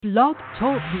Blog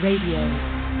Talk Radio.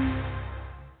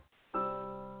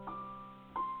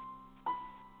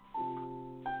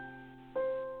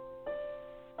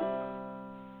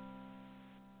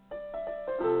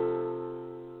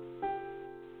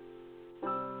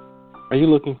 Are you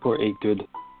looking for a good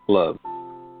love?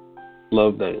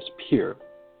 Love that is pure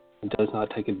and does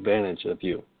not take advantage of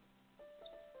you.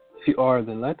 If you are,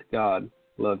 then let God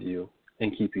love you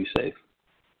and keep you safe,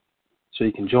 so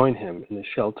you can join Him in the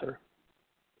shelter.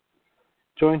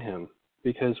 Join Him,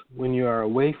 because when you are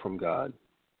away from God,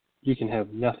 you can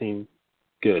have nothing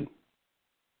good.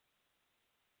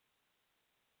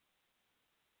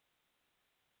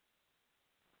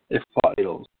 If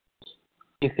idols,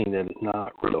 anything that is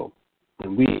not real,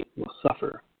 then we will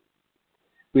suffer.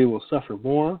 We will suffer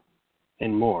more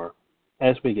and more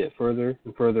as we get further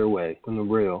and further away from the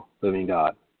real living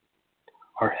God,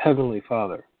 our Heavenly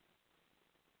Father.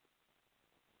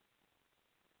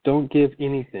 Don't give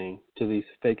anything to these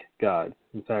fake gods.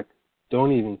 In fact,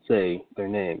 don't even say their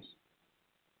names.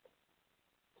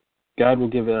 God will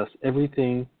give us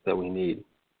everything that we need.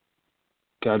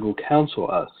 God will counsel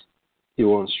us. He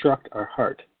will instruct our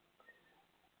heart.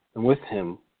 And with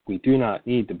Him, we do not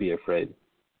need to be afraid.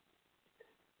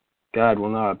 God will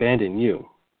not abandon you.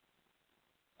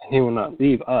 And He will not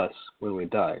leave us when we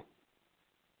die.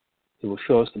 He will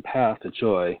show us the path to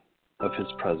joy of His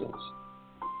presence.